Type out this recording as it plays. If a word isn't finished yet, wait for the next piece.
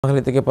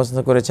নোয়াখালী থেকে প্রশ্ন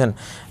করেছেন,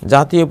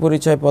 জাতীয়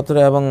পরিচয়পত্র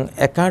এবং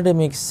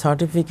একাডেমিক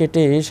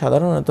সার্টিফিকেটে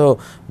সাধারণত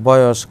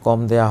বয়স কম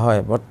দেয়া হয়।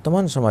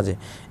 বর্তমান সমাজে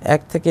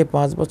 1 থেকে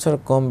 5 বছর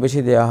কম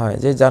বেশি দেয়া হয়,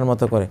 যে যার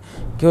মতো করে।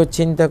 কেউ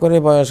চিন্তা করে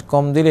বয়স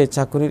কম দিলে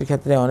চাকুরির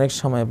ক্ষেত্রে অনেক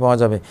সময় পাওয়া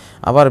যাবে,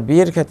 আবার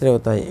বিয়ের ক্ষেত্রেও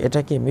তাই। এটা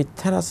কি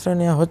মিথ্যার আশ্রয়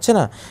নেওয়া হচ্ছে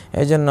না?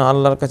 এই জন্য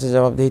আল্লাহর কাছে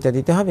জবাবদিহিতা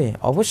দিতে হবে,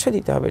 অবশ্যই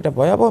দিতে হবে। এটা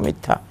ভয়াবহ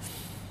মিথ্যা।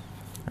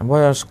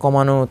 বয়স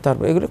কমানো,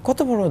 তারপর এগুলো কত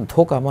বড়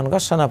ধোকা। মান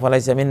গাসানা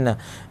ফালাইছে মিন্না,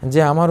 যে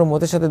আমার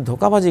উম্মতের সাথে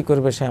ধোকাবাজি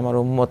করবে সে আমার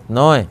উম্মত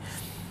নয়।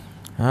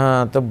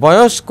 হ্যাঁ, তো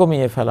বয়স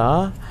কমিয়ে ফেলা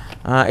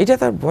এটা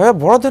তার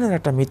বড় ধরনের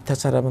একটা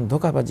মিথ্যাচার এবং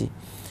ধোকাবাজি।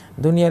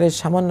 দুনিয়ার এই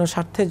সামান্য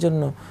স্বার্থের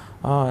জন্য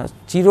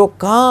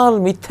চিরকাল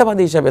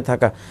মিথ্যাবাদী হিসাবে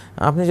থাকা।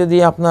 আপনি যদি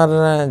আপনার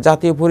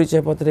জাতীয়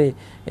পরিচয়পত্রে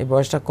এই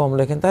বয়সটা কম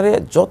লেখেন, তাহলে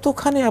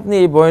যতখানি আপনি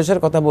এই বয়সের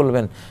কথা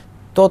বলবেন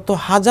যত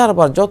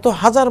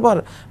হাজারবার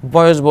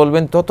বয়স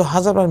বলবেন, তত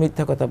হাজারবার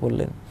মিথ্যা কথা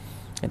বললেন।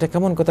 এটা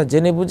কেমন কথা?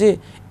 জেনে বুঝে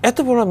এত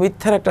বড়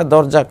মিথ্যার একটা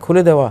দরজা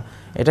খুলে দেওয়া,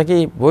 এটা কি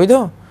বৈধ?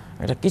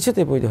 এটা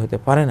কিছুতে বৈধ হতে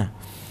পারে না।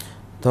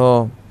 তো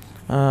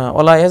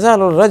ওলা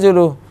ইয়াজালুর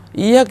রাজুলু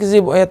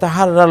ইয়াকযিবু ওয়া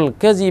ইয়াতাহাররাল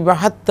কাযিবা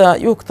হাত্তা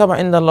ইউকতাবা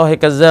ইনদাল্লাহি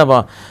কাযাবা।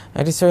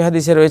 একটি সহিহ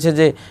হাদিসে রয়েছে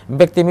যে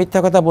ব্যক্তি মিথ্যা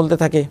কথা বলতে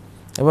থাকে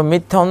এবং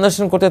মিথ্যা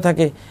অন্বেষণ করতে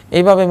থাকে।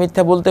 এইভাবে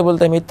মিথ্যা বলতে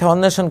বলতে, মিথ্যা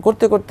অন্বেষণ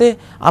করতে করতে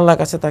আল্লাহর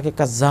কাছে তাকে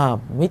কাযাব,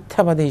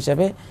 মিথ্যাবাদী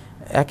হিসাবে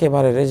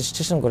একেবারে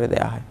রেজিস্ট্রেশন করে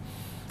দেওয়া হয়।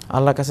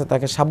 আল্লাহর কাছে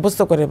তাকে সাব্যস্ত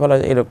করে বলা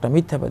এই লোকটা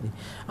মিথ্যাবাদী।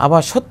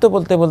 আবার সত্য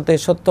বলতে বলতে,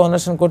 সত্য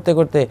অন্বেষণ করতে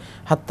করতে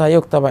হাত্তা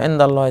ইউকতাবা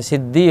ইনদাল্লাহি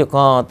সিদ্দিক,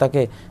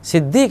 তাকে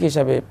সিদ্দিক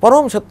হিসাবে,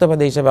 পরম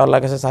সত্যবাদী হিসাবে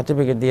আল্লাহর কাছে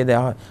সার্টিফিকেট দিয়ে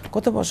দেওয়া হয়।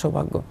 কত বড়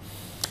সৌভাগ্য!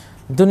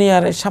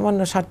 দুনিয়ার এই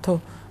সামান্য স্বার্থ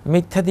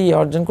মিথ্যা দিয়ে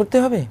অর্জন করতে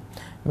হবে?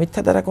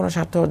 মিথ্যা দ্বারা কোনো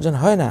স্বার্থ অর্জন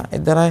হয় না,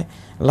 এর দ্বারায়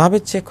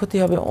লাভের চেয়ে ক্ষতি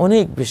হবে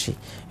অনেক বেশি।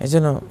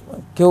 এজন্য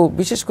কেউ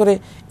বিশেষ করে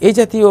এই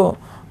জাতীয়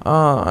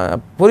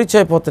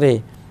পরিচয়পত্রে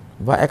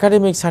বা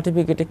একাডেমিক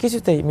সার্টিফিকেটে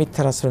কিছুতেই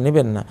মিথ্যার আশ্রয়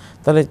নেবেন না,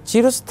 তাহলে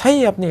চিরস্থায়ী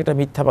আপনি এটা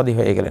মিথ্যাবাদী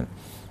হয়ে গেলেন।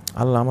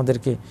 আল্লাহ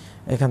আমাদেরকে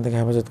এখান থেকে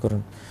হেফাজত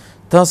করুন।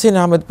 তাহসিন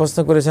আহমেদ প্রশ্ন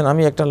করেছেন,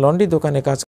 আমি একটা লন্ড্রি দোকানে কাজ